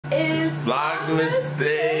Vlogmas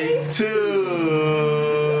Day 2.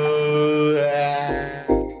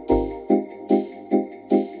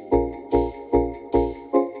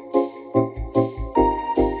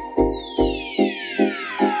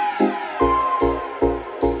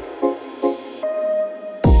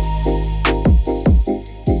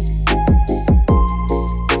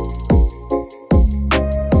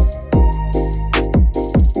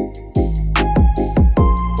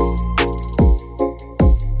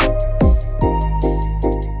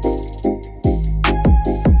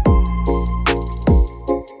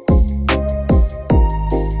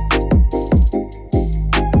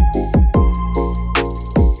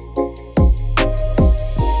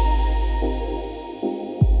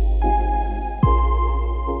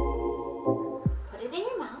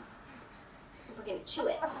 Chew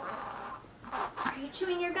it. Are you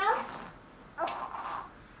chewing your gum?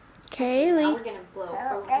 Kaylee. Now we're gonna blow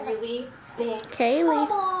a really big Kaylee.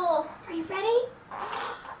 bubble. Are you ready?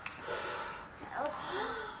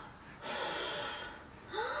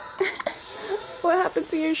 What happened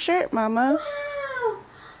to your shirt, Mama? Wow.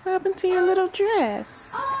 What happened to your little dress?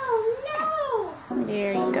 Oh no!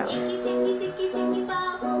 There you go. Icky, sicky, sicky, sicky,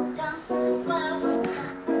 bubble gum, bubble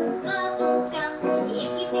gum, bubble gum.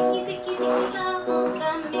 Icky, sicky, sicky, sicky, bubble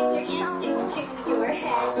gum. Makes your hands stick to your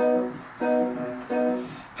head.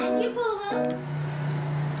 And you pull them.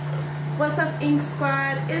 What's up, I.N.K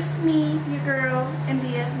Squad? It's me, your girl,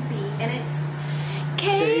 India B, and it's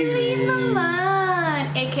Kaylee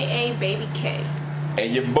Milan, aka Baby K.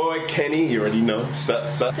 And your boy Kenny, you already know.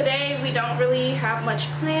 Sup. Today we don't really have much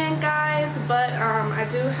planned, guys, but I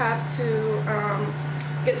do have to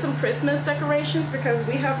get some Christmas decorations because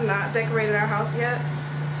we have not decorated our house yet.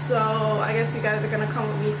 So I guess you guys are gonna come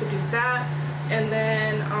with me to do that. And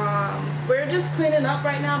then we're just cleaning up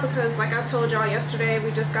right now because, like I told y'all yesterday,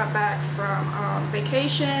 we just got back from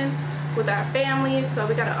vacation with our family. So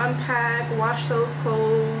we gotta unpack, wash those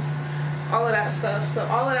clothes, all of that stuff. So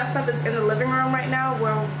all of that stuff is in the living room right now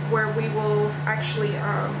where we will actually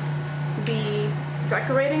be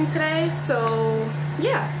decorating today. So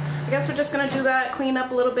yeah, I guess we're just gonna do that, clean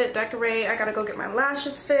up a little bit, decorate. I gotta go get my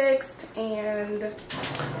lashes fixed, and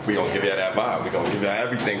we gonna give you that vibe. We gonna give you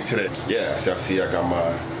everything today. Yeah, so see, I got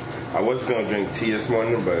my, I was gonna drink tea this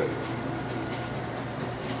morning, but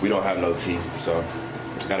we don't have no tea. So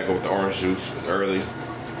gotta go with the orange juice. It's early.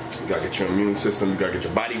 You gotta get your immune system, you gotta get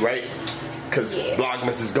your body right. Cause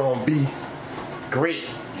Vlogmas is gonna be great.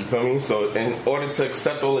 You feel me? So in order to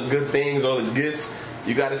accept all the good things, all the gifts,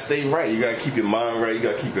 you gotta stay right. You gotta keep your mind right, you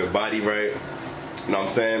gotta keep your body right. You know what I'm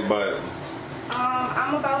saying? But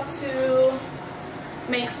I'm about to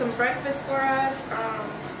make some breakfast for us. I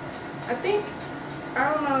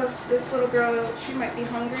don't know if this little girl, she might be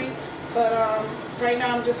hungry, but right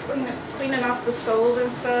now I'm just cleaning off the stove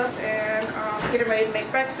and stuff, and getting ready to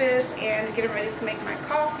make breakfast and getting ready to make my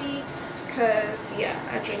coffee, because yeah,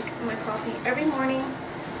 I drink my coffee every morning.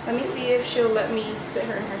 Let me see if she'll let me sit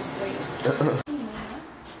her in her swing.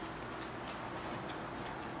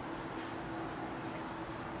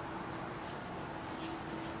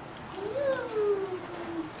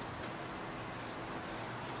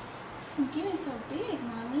 I'm getting so big,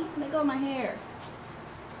 Mommy. Let go of my hair.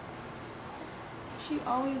 She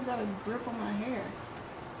always got a grip on my hair.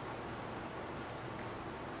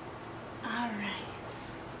 Alright.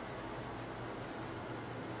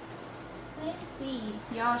 Let's see.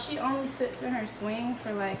 Y'all, she only sits in her swing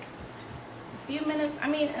for like a few minutes. I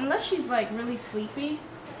mean, unless she's like really sleepy,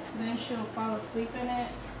 then she'll fall asleep in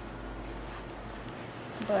it.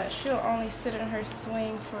 But she'll only sit in her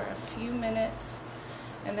swing for a few minutes,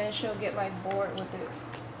 and then she'll get like bored with it.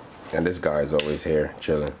 and this guy's always here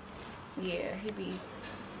chilling. Yeah, he'd be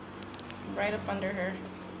right up under her.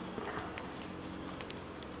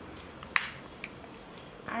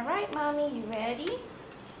 All right, Mommy, you ready?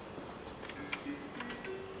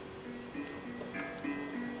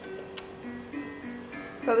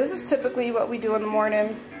 So this is typically what we do in the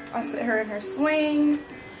morning. I sit her in her swing.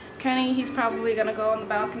 Kenny, he's probably gonna go on the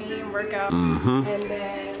balcony and work out. And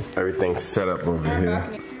then Everything's set up over here.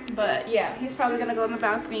 balcony. But yeah, he's probably gonna go on the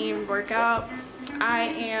balcony and work out. I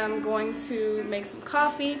am going to make some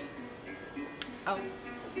coffee. Oh,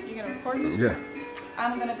 you're gonna record me? Yeah.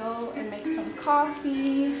 I'm gonna go and make some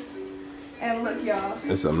coffee. And look, y'all.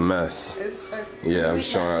 It's a mess. It's a Yeah, I'm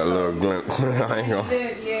showing a little glimpse. I ain't gonna.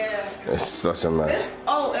 Yeah. It's such a mess.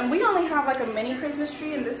 Oh, and we only have like a mini Christmas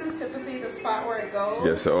tree, and this is typically the spot where it goes.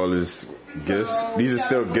 Yeah, so all these gifts. So These we are gotta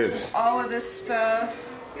still move gifts. all of this stuff.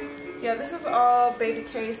 Yeah, this is all Baby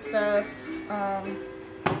K stuff.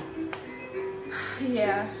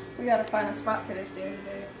 Yeah, we gotta find a spot for this damn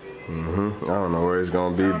day. I don't know where it's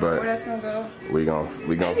gonna be, but where that's gonna go. we gonna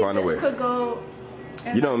find a way. Could go.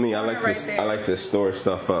 You know me, I like right this. there. I like to store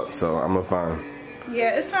stuff up, so I'm gonna find.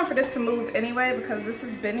 Yeah, it's time for this to move anyway because this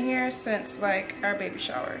has been here since like our baby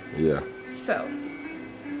shower. Yeah. So,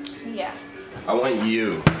 yeah. I want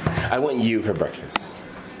you. I want you for breakfast.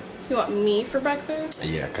 You want me for breakfast?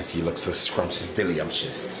 Yeah, cause you look so scrumptious,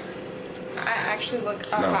 delicious. I actually look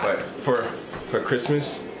a No, hot but for mess.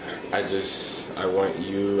 Christmas, I want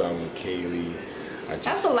you. I want Kaylee.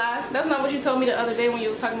 That's a lie. That's not what you told me the other day when you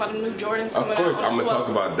was talking about the new Jordans coming out. Of course, on I'm gonna 12. talk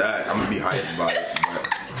about that. I'm gonna be hyped about it. But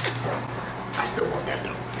I still want that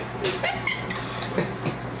though.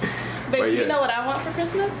 Baby, yeah. you know what I want for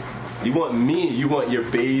Christmas? You want me. You want your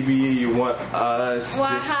baby. You want us. Well,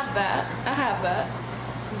 I have that.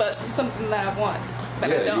 But something that I want that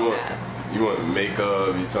I don't have. You want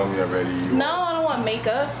makeup. You told me already. I don't want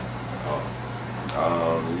makeup.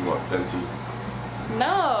 You want Fenty.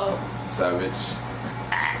 No. Savage.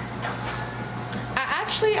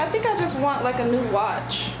 I think I just want like a new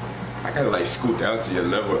watch. I gotta like scoot down to your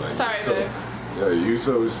level. Like, Sorry, babe. Yeah, you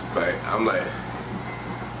so like I'm like.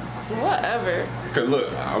 Whatever. Cause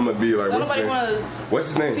look, I'm gonna be like, what's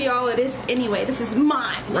his name? See all of this anyway. This is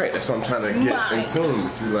mine. Right, that's what I'm trying to get in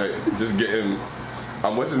tune. Like, just getting.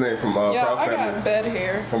 What's his name from Proud Family? I got bed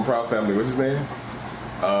hair. From Proud Family. What's his name?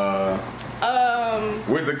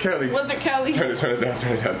 Wizard Kelly. Wizard Kelly. Turn it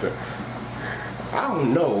down. I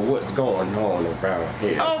don't know what's going on around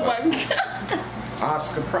here. Oh my god.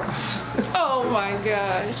 Oscar Proud. Oh my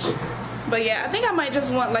gosh. But yeah, I think I might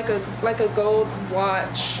just want like a gold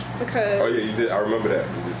watch because. Oh yeah, you did. I remember that.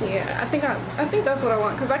 Yeah, I think that's what I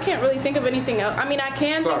want because I can't really think of anything else. I mean, I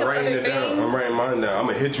can think of other things. Down. I'm writing mine down. I'm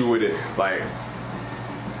gonna hit you with it. Like.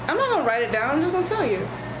 I'm not gonna write it down. I'm just gonna tell you.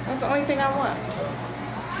 That's the only thing I want.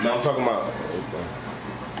 No, I'm talking about.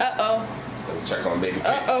 Uh-oh. Let me check on baby Kate.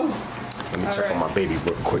 Uh-oh. Let me check on my baby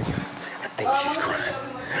real quick. I think she's crying.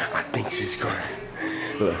 I think she's crying.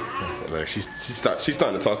 Look, she's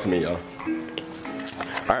starting to talk to me, y'all.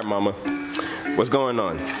 All right, mama. What's going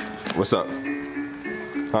on? What's up?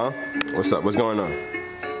 Huh? What's up? What's going on?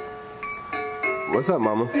 What's up,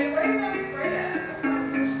 mama? Hey, where's that spray at? That's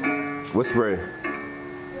not a What spray? The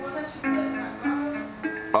one that you put in that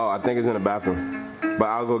bottle? Oh, I think it's in the bathroom. But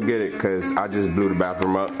I'll go get it because I just blew the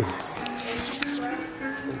bathroom up.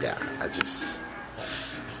 Yeah,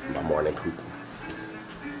 my morning poop.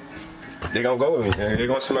 They gonna go with me. They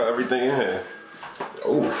gonna smell everything in here.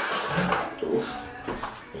 Oof.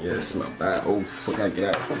 Yeah, it smell bad. Oof, I gotta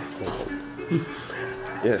get out.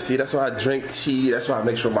 Yeah, see, that's why I drink tea. That's why I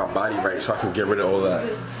make sure my body right so I can get rid of all that.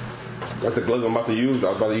 That's the gloves I'm about to use. I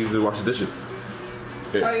was about to use it to wash the dishes.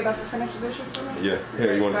 Here. Oh, you about to finish the dishes for me? Yeah,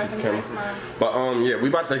 here, you want to see the camera? But yeah, we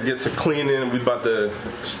about to get to cleaning. We about to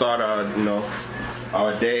start our,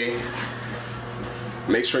 our day.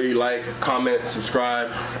 Make sure you like, comment,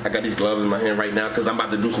 subscribe. I got these gloves in my hand right now because I'm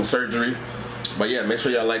about to do some surgery. But yeah, make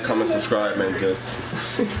sure y'all like, comment, subscribe, and just.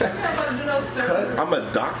 I'm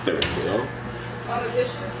a doctor, On the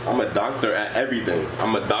dishes. I'm a doctor at everything.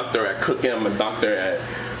 I'm a doctor at cooking. I'm a doctor at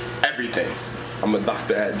everything. I'm a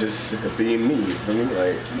doctor at just being me. You feel me?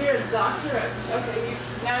 Like, You're a doctor at. Okay,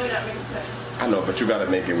 now you're not making sense. I know, but you gotta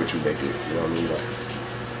make it what you make it. You know what I mean?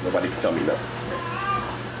 Like, nobody can tell me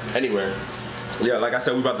nothing. Anyway, yeah, like I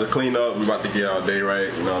said, we about to clean up. We about to get our day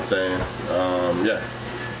right. You know what I'm saying? Yeah.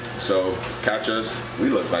 So catch us. We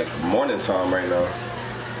look like morning time right now.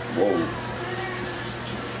 Whoa,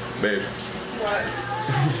 babe.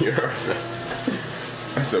 What? You heard that?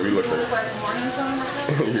 I said we look You look like morning time right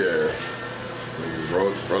now? Yeah.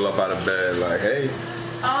 Roll up out of bed like, hey.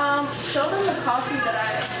 Show them the coffee that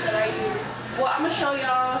I use. Well, I'm gonna show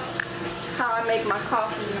y'all how I make my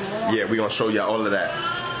coffee in the morning. Yeah, we gonna show y'all all of that.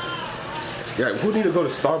 Yeah, who need to go to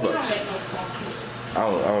Starbucks? I don't make no coffee. I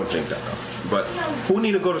don't drink that though. But who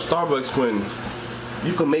need to go to Starbucks when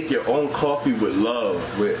you can make your own coffee with love,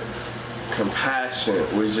 with compassion,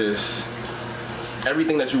 with just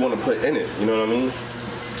everything that you want to put in it. You know what I mean?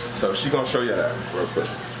 So she gonna show you that real quick.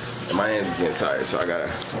 And my hands getting tired, so I gotta.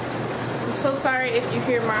 I'm so sorry if you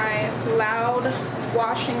hear my loud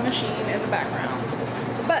washing machine in the background.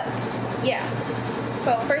 But yeah.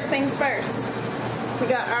 So first things first. We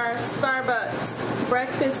got our Starbucks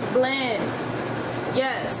breakfast blend.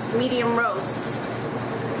 Yes, medium roast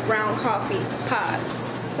ground coffee pods.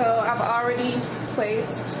 So I've already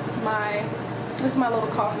placed this is my little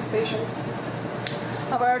coffee station.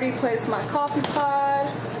 I've already placed my coffee pod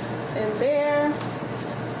in there.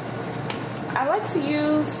 I like to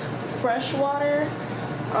use fresh water.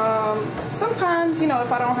 Sometimes, if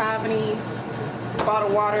I don't have any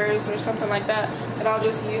bottled waters or something like that, and I'll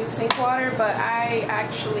just use sink water, but I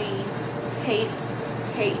actually hate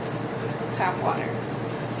tap water.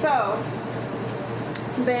 So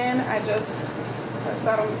then I just press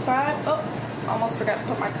that on the side. Oh, almost forgot to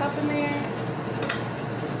put my cup in there.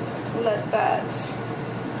 Let that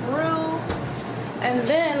brew. And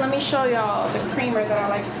then let me show y'all the creamer that I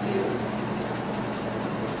like to use.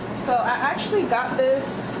 So I actually got this,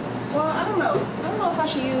 well, I don't know if I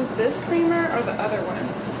should use this creamer or the other one.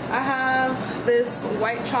 I have this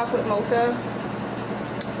white chocolate mocha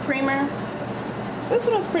creamer. This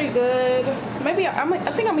one is pretty good. Maybe I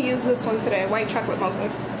think I'm gonna use this one today, white chocolate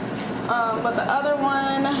mocha. But the other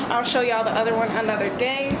one, I'll show y'all the other one another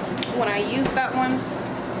day when I use that one.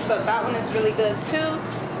 But that one is really good too.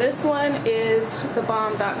 This one is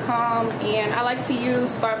thebomb.com, and I like to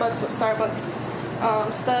use Starbucks with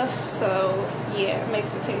Starbucks stuff, so yeah, it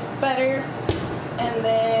makes it taste better. And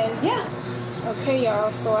then yeah, okay y'all,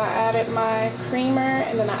 so I added my creamer,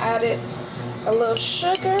 and then I added a little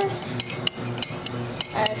sugar.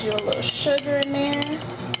 Add you a little sugar in there.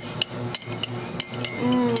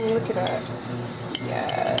 Look at that.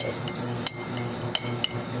 Yes.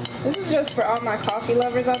 This is just for all my coffee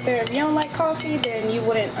lovers out there. If you don't like coffee, then you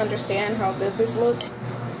wouldn't understand how good this looks.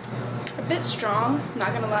 A bit strong,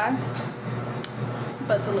 not gonna lie,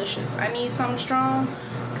 but delicious. I need something strong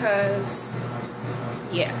because,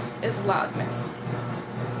 yeah, it's Vlogmas.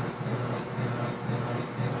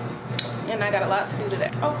 And I got a lot to do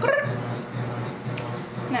today. Oh,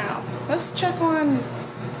 now, let's check on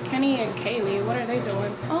Kenny and Kaylee. What are they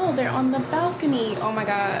doing? Oh, they're on the balcony. Oh my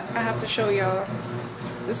God, I have to show y'all.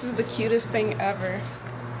 This is the cutest thing ever.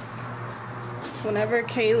 Whenever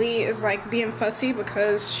Kaylee is like being fussy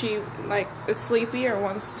because she like is sleepy or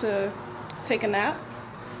wants to take a nap,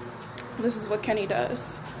 this is what Kenny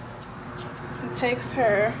does. He takes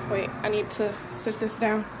her, wait, I need to sit this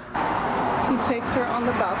down. He takes her on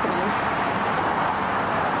the balcony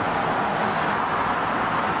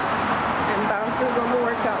and bounces on the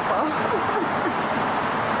workout ball.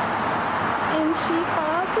 And she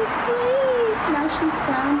falls asleep. Now she's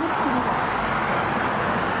sound asleep.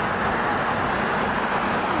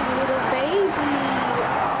 Little baby.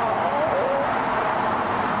 Oh.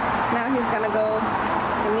 Now he's gonna go,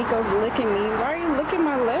 and Nico's licking me. Why are you licking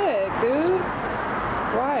my leg, dude?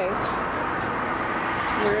 Why?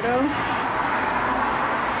 Weirdo.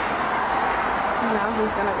 Now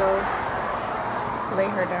he's gonna go lay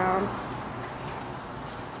her down.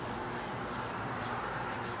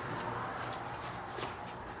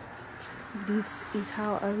 This is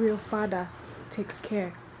how a real father takes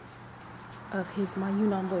care of his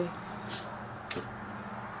Mayunan boy.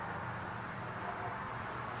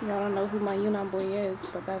 Y'all don't know who Mayunan boy is,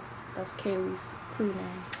 but that's Kaylee's crew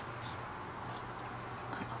name.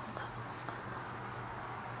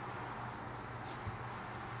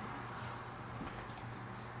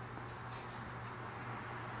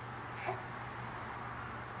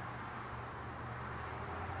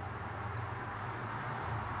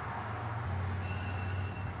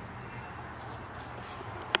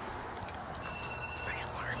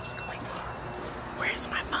 Where's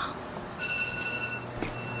my mom?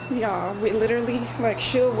 Y'all, we literally, like,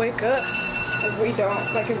 she'll wake up if we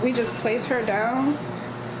don't. Like, if we just place her down.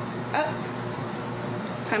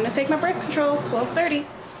 Time to take my birth control, 12:30.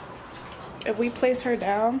 If we place her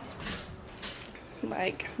down,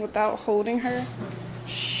 like, without holding her,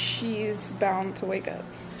 she's bound to wake up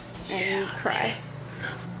and cry.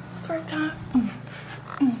 Twerk time.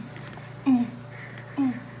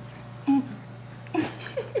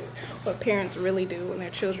 What parents really do when their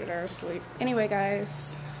children are asleep. Anyway,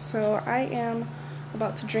 guys, so I am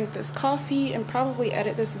about to drink this coffee and probably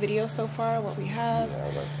edit this video so far, what we have.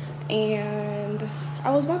 And I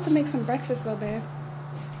was about to make some breakfast though, babe.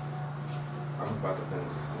 I'm about to finish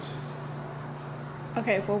these dishes.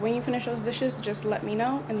 Okay, well, when you finish those dishes, just let me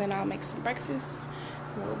know, and then I'll make some breakfast.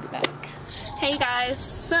 We'll be back. Hey guys,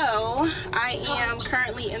 so I am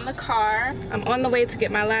currently in the car. I'm on the way to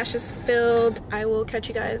get my lashes filled. I will catch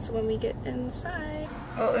you guys when we get inside.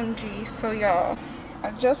 OMG, so y'all,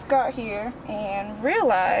 I just got here and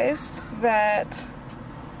realized that,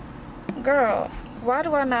 girl, why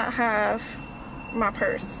do I not have my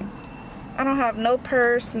purse? I don't have no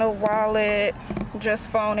purse, no wallet,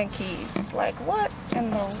 just phone and keys. Like, what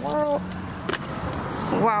in the world?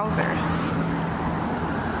 Wowzers.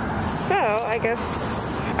 So I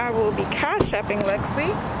guess I will be cash apping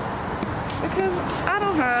Lexi because I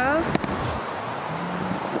don't have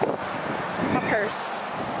my purse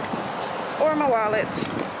or my wallet.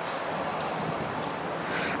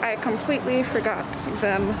 I completely forgot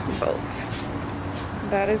them both.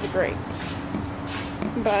 That is great.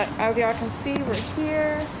 But as y'all can see, we're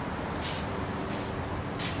here.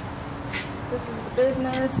 This is the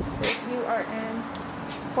business. If you are in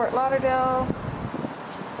Fort Lauderdale,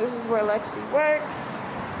 this is where Lexi works.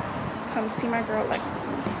 Come see my girl Lexi.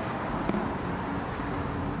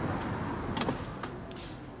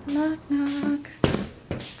 Knock, knock.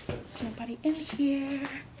 There's nobody in here.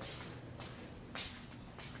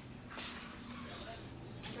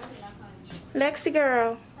 Lexi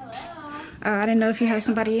girl. Hello. Oh, I didn't know if you had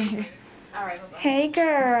somebody in here. All right. Hey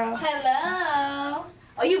girl. Hello.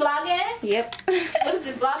 Oh, you vlogging? Yep. What is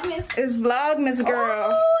this, Vlogmas? It's Vlogmas,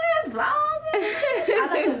 girl. Oh, it's Vlogmas.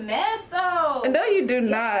 I look a mess, though. No, you do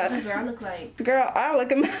Yes, not. I do, girl. I look like... Girl, I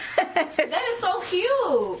look a mess. That is so cute.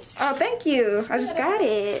 Oh, thank you. I just got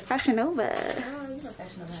it. Fashion Nova. Oh, you're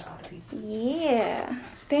professional at all the pieces. Yeah.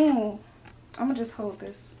 Damn. I'm gonna just hold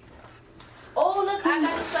this. Oh, look. I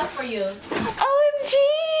got the stuff for you. OMG.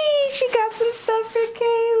 She got some stuff for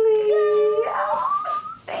Kaylee. Oh,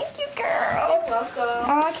 thank you, girl. You're welcome.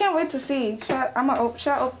 Oh, I can't wait to see. I'm gonna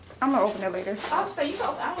open it later. I'll say you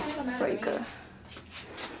go. I don't think I'm So you could.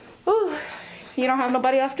 Ooh. You don't have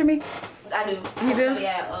nobody after me? I do. You do?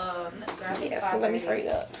 Yeah, Yeah, so let me hurry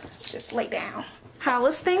up. Just lay down. How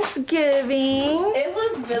was Thanksgiving? It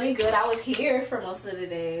was really good. I was here for most of the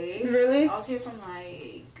day. Really? I was here from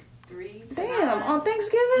like 3 to Damn, 9. on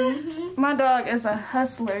Thanksgiving? Mm-hmm. My dog is a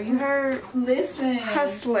hustler. You heard? Listen.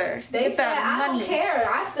 Hustler. They Get said that I money. don't care.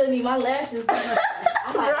 I still need my lashes done.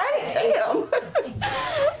 I'm like, Right? okay.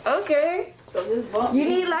 Damn. Okay. So just bump You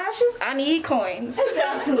me. need lashes? I need coins.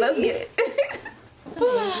 Exactly. Let's get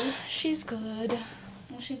it. She's good.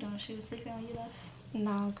 What's she doing? She was sleeping when you left?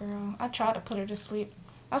 No, girl. I tried to put her to sleep.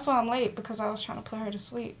 That's why I'm late, because I was trying to put her to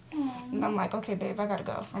sleep. And I'm like, okay, babe, I gotta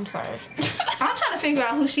go. I'm sorry. I'm trying to figure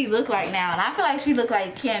out who she looked like now, and I feel like she looked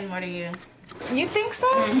like Ken more than you. You think so?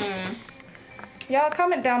 Mm-hmm. Y'all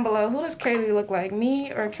comment down below. Who does Kaylee look like,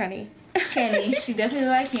 me or Kenny? Kenny. She definitely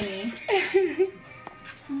looked like Kenny.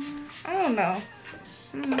 I don't know.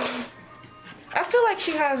 I feel like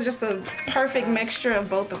she has just a perfect mixture of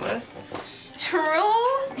both of us. True,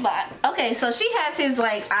 but okay, so she has his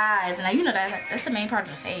like eyes, and now you know that's the main part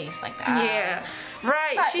of the face, like the eyes. Yeah,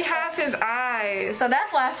 right. She has his eyes. So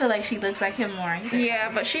that's why I feel like she looks like him more.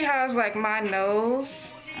 Yeah, but she has like my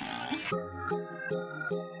nose.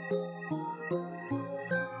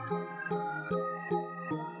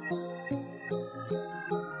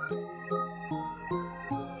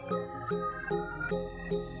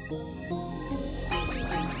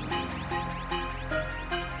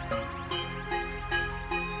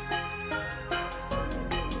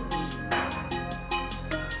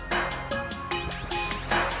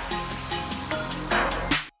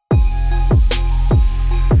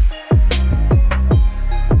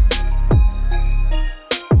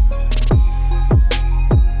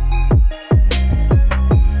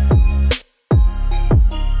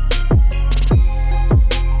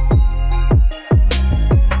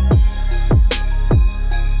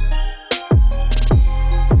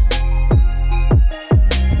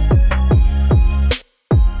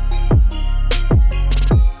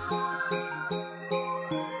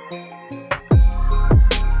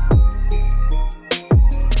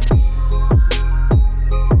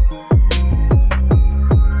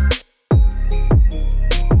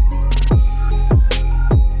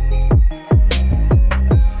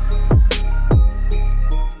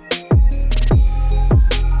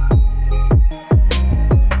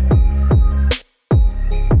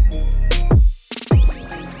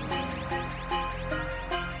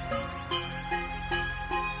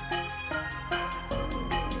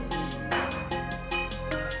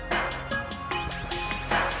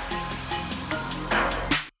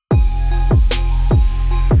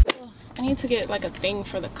 To get like a thing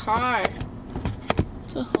for the car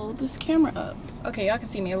to hold this camera up. Okay, y'all can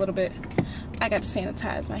see me a little bit. I got to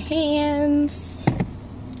sanitize my hands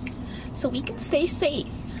so we can stay safe.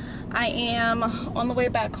 I am on the way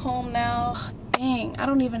back home now. Dang, I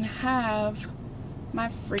don't even have my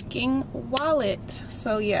freaking wallet.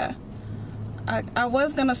 So yeah, I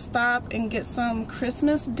was gonna stop and get some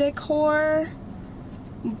Christmas decor,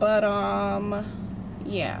 but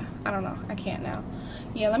yeah, I don't know, I can't now.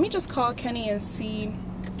 Yeah, let me just call Kenny and see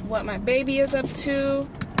what my baby is up to.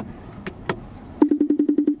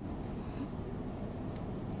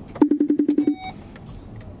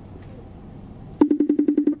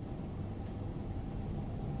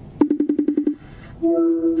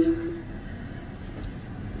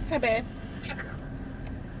 Hi, babe.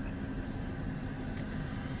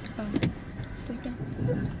 Oh, sleeping?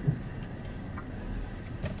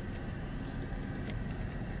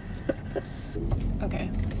 Okay,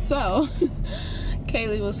 so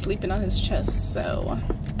Kaylee was sleeping on his chest, so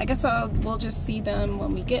I guess we'll just see them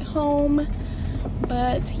when we get home.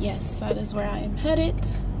 But yes, that is where I am headed.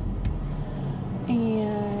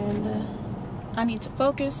 And I need to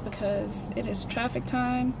focus because it is traffic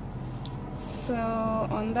time. So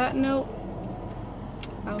on that note,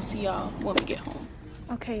 I'll see y'all when we get home.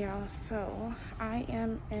 Okay y'all, so I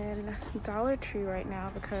am in Dollar Tree right now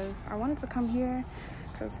because I wanted to come here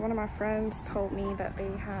because one of my friends told me that they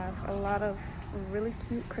have a lot of really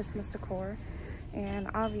cute Christmas decor, and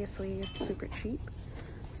obviously it's super cheap.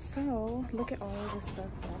 So look at all of this stuff.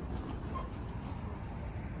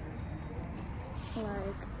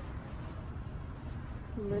 Like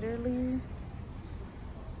literally,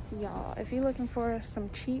 y'all, if you're looking for some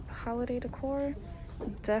cheap holiday decor,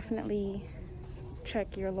 definitely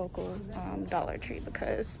check your local Dollar Tree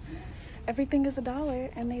because everything is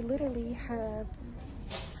 $1 and they literally have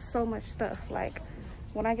so much stuff. Like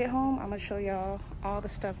when I get home, I'm gonna show y'all all the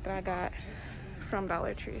stuff that I got from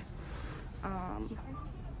Dollar Tree.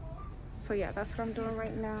 So yeah, that's what I'm doing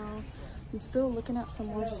right now. I'm still looking at some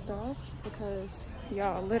more stuff because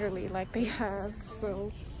y'all, literally, like, they have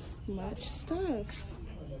so much stuff.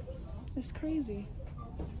 It's crazy.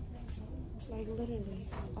 Like literally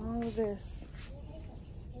all of this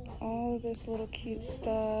little cute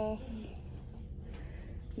stuff.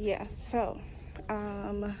 Yeah, so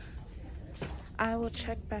I will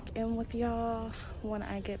check back in with y'all when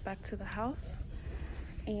I get back to the house,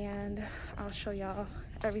 and I'll show y'all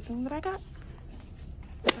everything that I got.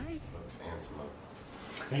 Bye.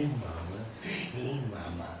 Hey mama, hey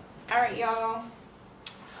mama. All right, y'all.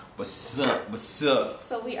 What's up? What's up?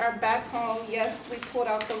 So we are back home. Yes, we pulled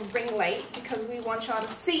out the ring light because we want y'all to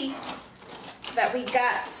see that we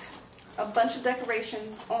got a bunch of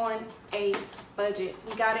decorations on a budget.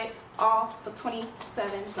 We got it all for $27.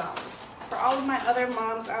 For all of my other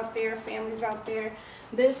moms out there, families out there,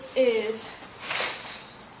 this is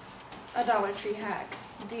a Dollar Tree hack,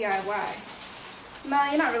 DIY.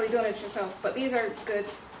 Nah, you're not really doing it yourself, but these are good,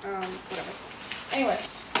 whatever. Anyway,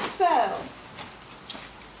 so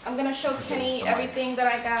I'm gonna show Kenny everything that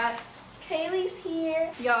I got. Kaylee's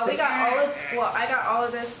here. Y'all, we got all of, well, I got all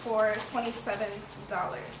of this for $27.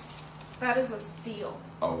 That is a steal.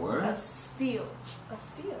 A word? A steal. A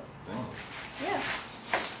steal. Dang. Yeah.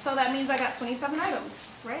 So that means I got 27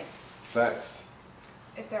 items, right? Facts.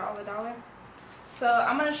 If they're all $1. So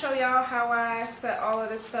I'm gonna show y'all how I set all of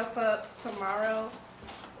this stuff up tomorrow.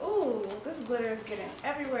 Ooh, this glitter is getting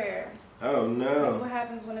everywhere. Oh no. That's what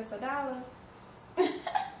happens when it's $1.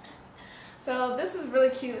 So this is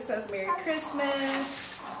really cute. It says Merry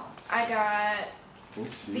Christmas. I got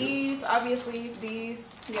these, obviously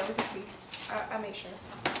these, yeah, we can see. I made sure.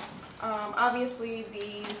 Obviously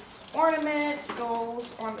these ornaments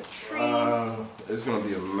goes on the tree. It's gonna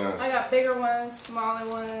be a mess. I got bigger ones, smaller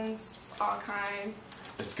ones, all kind.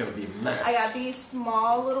 It's gonna be a mess. I got these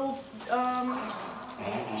small little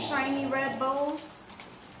shiny red bows.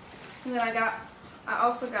 And then I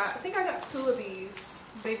also got, I think I got 2 of these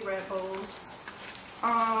big red bows.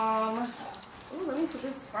 Ooh, let me put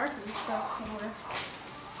this sparkly stuff somewhere.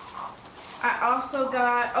 I also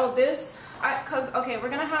got, oh, this, cause okay, we're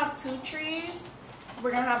gonna have 2 trees.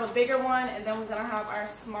 We're gonna have a bigger one, and then we're gonna have our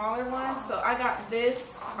smaller one. So I got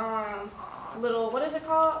this little, what is it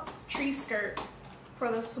called? Tree skirt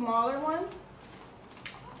for the smaller one.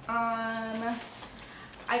 I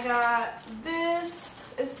got this.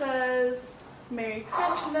 It says Merry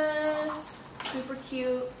Christmas. Super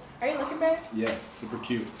cute. Are you looking, babe? Yeah, super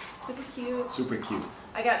cute. Super cute. Super cute.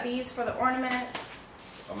 I got these for the ornaments.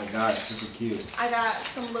 Oh my god, super cute. I got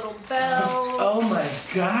some little bells. Oh my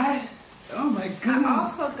god. Oh my goodness. I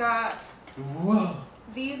also got whoa,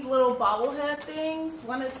 these little bobblehead things.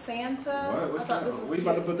 One is Santa. What? What's I thought that? this was Where you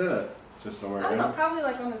cute. about to put that? Just somewhere I don't know, around? probably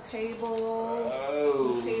like on the table.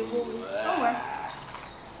 Oh. The table, somewhere.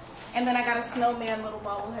 And then I got a snowman little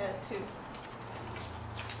bobblehead too.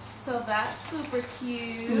 So that's super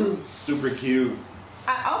cute. Super cute.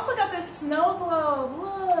 I also got this snow globe.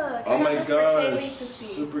 Look. Oh my gosh. gosh.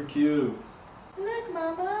 Super cute. Look,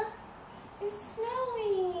 Mama. It's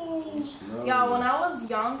snowing. Snowing. Y'all, when I was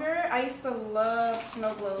younger, I used to love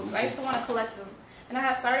snow globes. I used to want to collect them. And I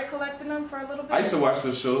had started collecting them for a little bit. I used to watch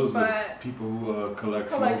those shows with but people who collect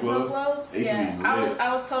snow snow globes. They used to Yeah, be lit.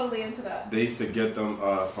 I was totally into that. They used to get them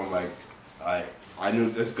from like I knew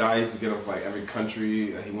this guy used to get them from like every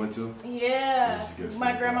country that he went to. Yeah, He used to get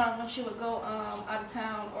my snow grandma, when she would go out of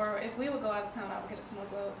town, or if we would go out of town, I would get a snow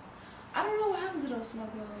globe. I don't know what happened to those snow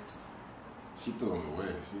globes. She threw them away.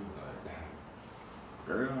 She was like,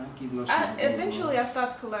 girl, I ain't keeping no snow globes. Eventually, I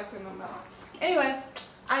stopped collecting them though. Anyway,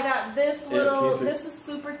 I got this little, this is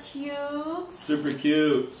super cute. Super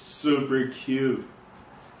cute. Super cute.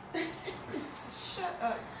 Shut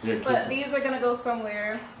up. Yeah, but these are gonna go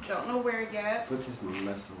somewhere. Don't know where yet. Put this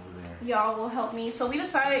mess over there. Y'all will help me. So we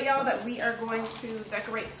decided, y'all, that we are going to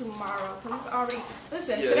decorate tomorrow. Cause it's already,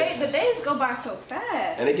 listen, today, the days go by so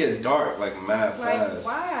fast. And it gets dark like mad fast. Like,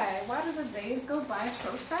 why? Why do the days go by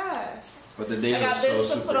so fast? But the days I got are so this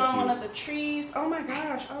to super put on cute. one of the trees. Oh my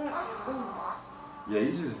gosh. Oh, that's, ooh. Yeah,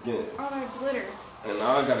 you just get All that glitter. And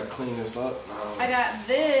now I gotta clean this up. I got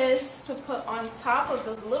this to put on top of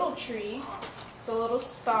the little tree. It's a little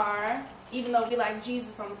star. Even though we like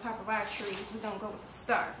Jesus on the top of our tree, we don't go with the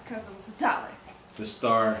star because it was $1. The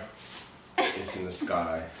star is in the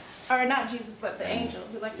sky. Or not Jesus, but the angel.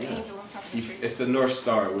 We like the angel on top of the tree. It's the North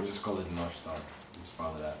Star. We'll just call it the North Star. Just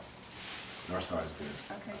follow that. North Star is good.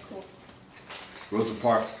 Okay, cool. Rosa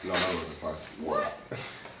Parks? No, not Rosa Parks. What?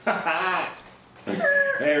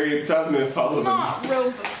 Harriet Tubman followed Not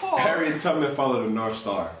Rosa Parks. Harriet Tubman followed the North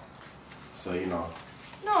Star. So you know.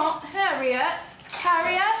 No, Harriet.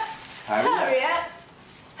 Harriet. Harriet.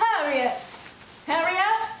 Harriet.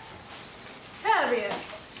 Harriet. Harriet.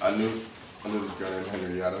 I knew this girl named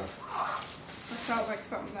Henrietta. That sounds like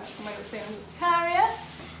something that somebody would say. Harriet.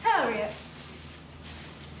 Harriet.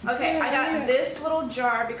 Okay, I got this little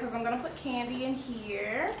jar because I'm gonna put candy in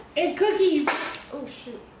here. And cookies. Oh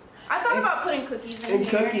shoot! I thought about putting cookies in and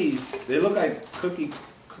here. cookies. They look like cookie,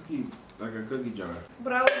 like a cookie jar.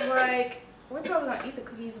 But I was like, we're probably gonna eat the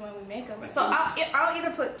cookies when we make them. So I'll either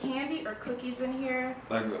put candy or cookies in here.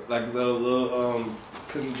 Like little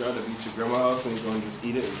cookie jar that beats your grandma's house when you're gonna just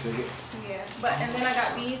eat it and take it. Yeah, but and then I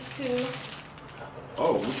got these two.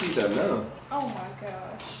 Oh, we keep that now. Oh my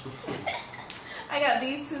gosh. I got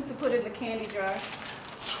these two to put in the candy jar.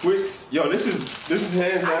 Twix, yo, this is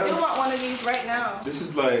hands down. I do want one of these right now. This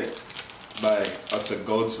is like a to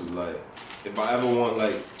go to. Like if I ever want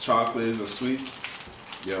like chocolates or sweets,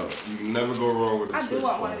 yo, you can never go wrong with a Twix. I do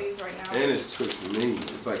want one of these right now. And it's Twix to me.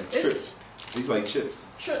 It's like trips. These like chips.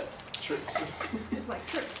 Trips. Trips. It's like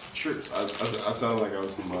trips. Trips. I sound like I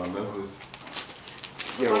was from Memphis.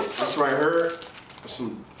 Yo, this right here,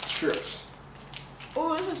 some trips.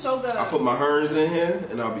 Oh, this is so good. I put my herns in here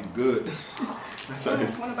and I'll be good. That's how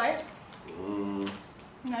this. Want a bite?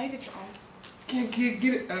 No, you get your own. Can't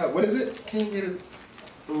get it. What is it? Can't get it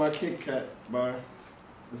from my Kit Kat bar.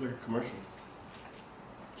 It's like a commercial.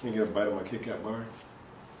 Can't get a bite of my Kit Kat bar.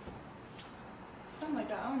 Something like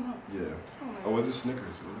that. I don't know. Yeah. Oh, was it Snickers?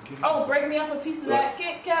 Was it Kit Kat? Oh, break me off a piece of that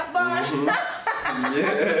Kit Kat bar.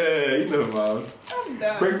 Yeah, you know, Miles. I'm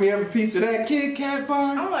done. Break me up a piece of that Kit Kat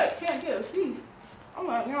bar. I'm like, can't get a piece. I'm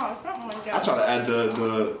like, no, something like that. I try to add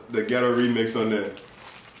the ghetto remix on there.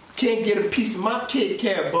 Can't get a piece of my Kit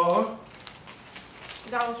Kat bar.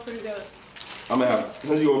 That was pretty good. I'm gonna have.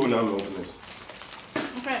 Since you open it, I'm gonna open this.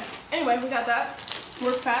 Okay. Anyway, we got that.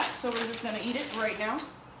 We're packed, so we're just gonna eat it right now.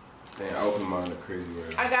 Dang, I opened mine in a crazy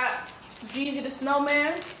way. I got Jeezy the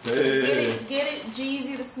Snowman. Hey. Get it,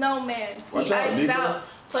 Jeezy the Snowman. Watch He out, iced Negro. out.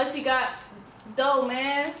 Plus he got dough,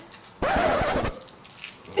 man.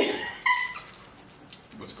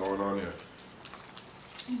 What's going on here?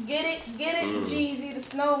 Get it, Jeezy the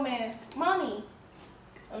Snowman. Mommy.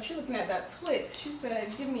 Oh, she looking at that Twix. She said,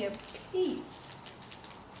 give me a piece.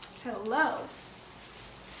 Hello.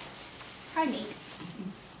 Hi, Nick.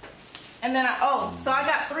 And then so I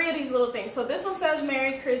got 3 of these little things. So this one says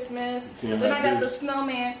Merry Christmas. Then I got the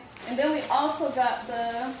snowman. And then we also got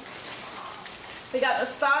the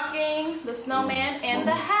stocking, the snowman, and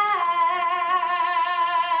the hat.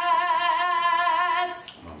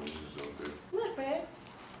 Mama, this is so good. Look, babe.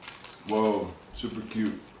 Whoa, super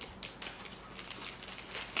cute.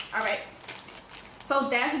 All right. So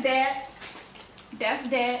that's that. That's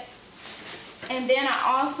that. And then I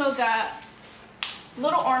also got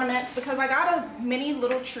little ornaments because I got a mini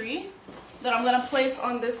little tree that I'm gonna place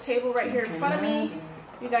on this table right here in front of me.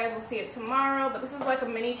 You guys will see it tomorrow, but this is like a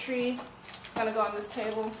mini tree. It's gonna go on this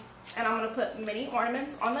table, and I'm gonna put mini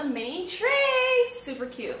ornaments on the mini tree. Super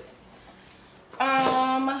cute.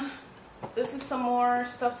 This is some more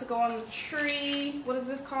stuff to go on the tree. What is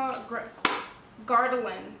this called?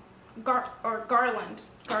 Garland. Garland.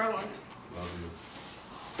 Love you.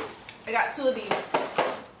 I got 2 of these.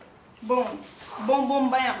 Boom. Boom, boom,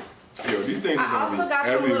 bam. Yo, these things I are also gonna be got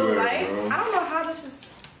some little everywhere, lights. bro. I don't know how this is.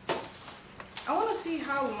 I want to see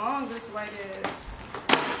how long this light is.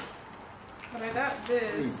 But I got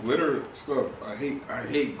this. Glitter stuff. I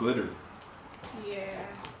hate glitter. Yeah.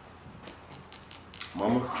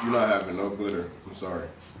 Mama, you're not having no glitter. I'm sorry.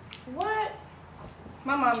 What?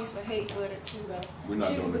 My mom used to hate glitter too, though. We're not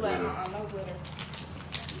She used doing to the be like, glitter. no glitter.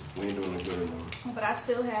 We ain't doing no glitter no more. But I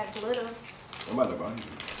still had glitter. I'm about to buy you.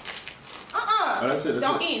 Oh, that's it.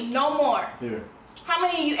 Don't eat no more. Here. How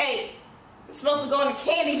many you ate? It's supposed to go in a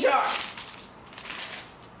candy jar.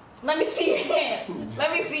 Let me see your hand.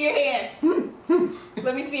 Let me see your hand.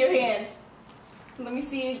 Let me see your hand. Let me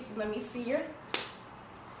see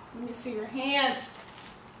your hand.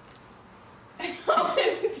 How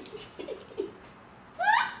many did you eat?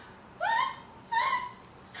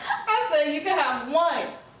 I said you can have one.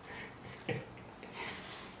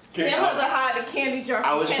 See, I'm about to hide the candy jar.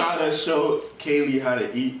 I was trying to show Kaylee how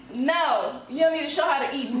to eat. No, you don't need to show how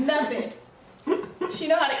to eat nothing. She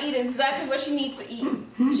know how to eat exactly what she needs to eat.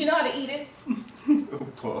 She know how to eat it.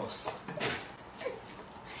 Pause.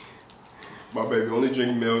 My baby only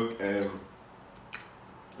drink milk and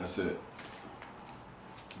that's it.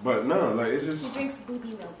 But no, like it's just. He drinks booby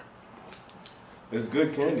milk. It's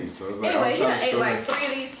good candy, so it's like Anyway, I'm trying to ate show like her. 3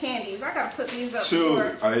 of these candies. I gotta put these up. Two.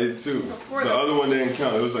 I ate 2. The other one didn't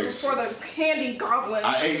count. It was like for the candy goblin.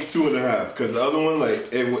 I ate 2.5 because the other one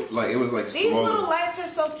it was like these smaller. little lights are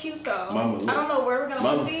so cute though. Mama, look. I don't know where we're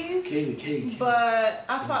gonna put these. Kaylee. But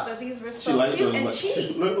I thought that these were so cute and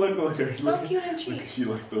cheap. Look her. So cute and cheap. She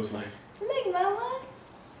likes those lights. Look, Mama.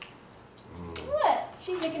 What?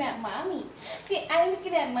 She's looking at mommy. See, I'm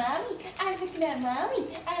looking at mommy. I'm looking at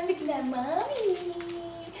mommy. I'm looking at mommy.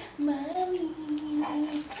 Mommy.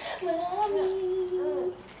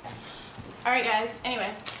 Alright guys,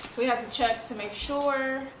 anyway, we had to check to make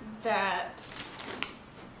sure that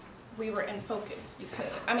we were in focus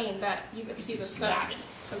because, that you could see the stuff.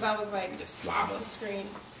 Because I was like, off the screen.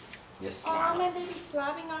 Yes, oh, my baby's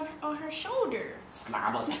slobbing on her shoulder.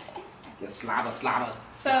 Slobber. Yes, slobber.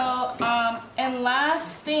 So, and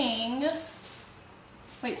last thing,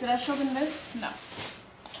 wait, did I show them this? No.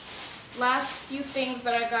 Last few things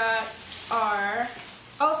that I got are,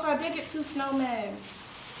 so I did get 2 snowmen.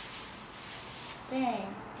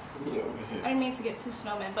 Dang. I didn't mean to get 2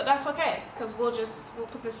 snowmen, but that's okay, because we'll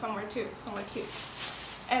put this somewhere too, somewhere cute.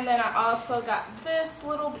 And then I also got this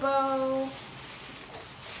little bow.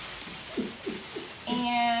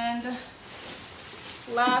 And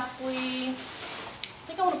lastly, I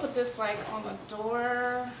think I want to put this like on the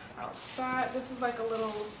door outside. This is like a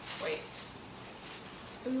little,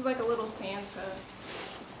 this is like a little Santa.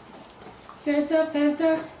 Santa,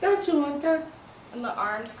 Fanta, don't you want that? And the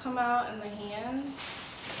arms come out and the hands.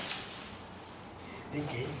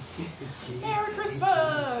 Okay. Merry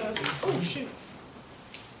Christmas! Oh shoot.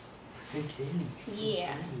 Okay.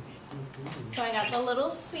 Yeah. So I got the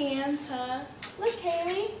little Santa. Look,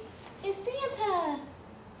 Kaylee. It's Santa.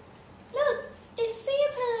 Look, it's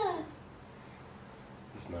Santa.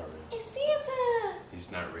 It's not real. It's Santa.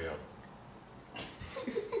 He's not real.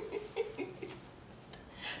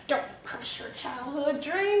 Don't crush your childhood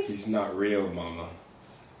dreams. He's not real, Mama.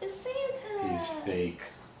 It's Santa. He's fake.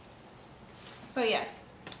 So yeah.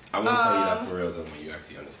 I won't tell you that for real though when you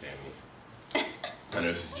actually understand me. I know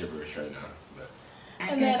it's gibberish right now, but.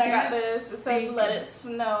 And then I got this. It says "Let It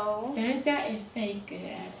Snow." That is fake.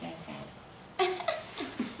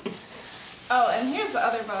 Oh, and here's the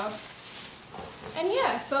other bow. And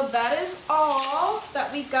yeah, so that is all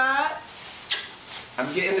that we got.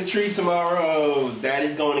 I'm getting the tree tomorrow.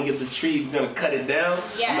 Daddy's going to get the tree. We're going to cut it down.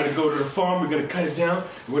 Yes. I'm going to go to the farm. We're going to cut it down.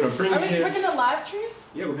 We're going to bring it here. We're going to live tree?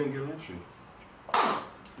 Yeah, we're going to get a live tree.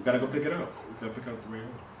 We got to go pick it out. We got to pick out the right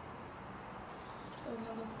one. So we're going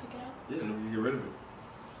to go pick it out? Yeah, and then we can get rid of it.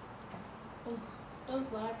 Oh,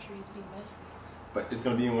 those live trees be messy. But it's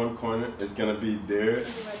going to be in one corner. It's going to be there. It'll be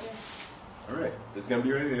right there. All right. It's going to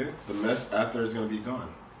be right here. The mess after is going to be gone.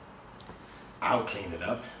 I'll clean it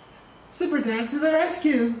up. Super Dad to the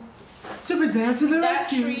rescue. Super Dad to the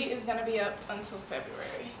rescue. That tree is going to be up until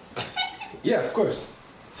February. Yeah, of course.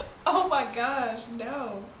 Oh my gosh,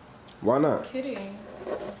 no. Why not? Kidding.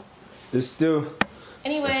 It's still...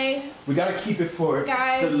 Anyway. We got to keep it for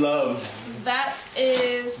guys, the love. That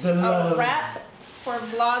is a wrap for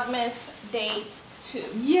Vlogmas Day 2.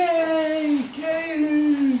 Yay,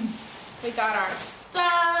 Kaden. We got our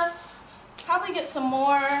stuff. Probably get some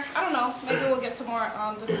more. I don't know. Maybe we'll get some more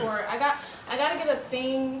decor. I gotta get a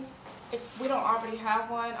thing. If we don't already have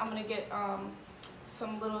one, I'm gonna get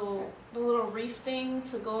some little reef thing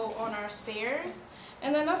to go on our stairs,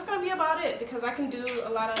 and then that's gonna be about it because I can do a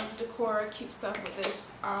lot of decor, cute stuff with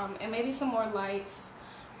this, and maybe some more lights.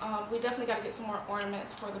 We definitely got to get some more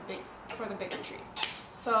ornaments for the bigger tree.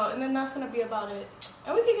 So, and then that's gonna be about it.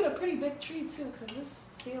 And we can get a pretty big tree too because this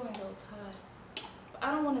ceiling goes high. I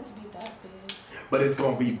don't want it to be that big. But it's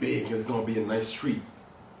going to be big. It's going to be a nice treat.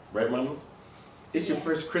 Right, Mama? It's your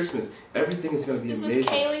first Christmas. Everything is gonna be this amazing. Is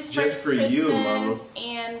Kaylee's just first for Christmas, you, Mama.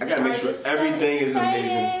 And I gotta make sure everything is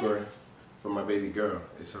amazing excited. for my baby girl.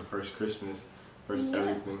 It's her first Christmas, first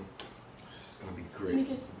everything. It's gonna be great.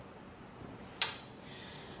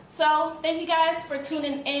 So thank you guys for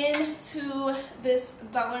tuning in to this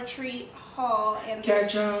Dollar Tree haul and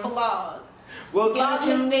this vlog. We'll catch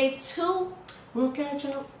Vlogmas you. Day 2. We'll catch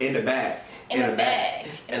you in the bag. In the bag.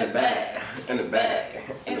 In the bag. In the bag.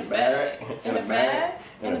 In the bag. In the bag.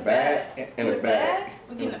 In the bag. In the bag.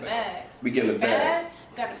 We get in the bag. We get in the bag.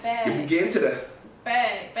 Got the bag. We get into the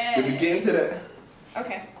bag. We get into the.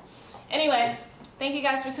 Okay. Anyway, thank you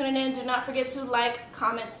guys for tuning in. Do not forget to like,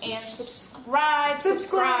 comment, and subscribe.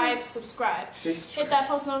 Hit that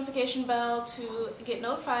post notification bell to get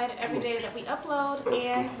notified every day that we upload.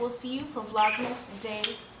 And we'll see you for Vlogmas Day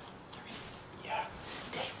 3. Yeah,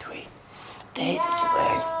 Day 3. Day 3.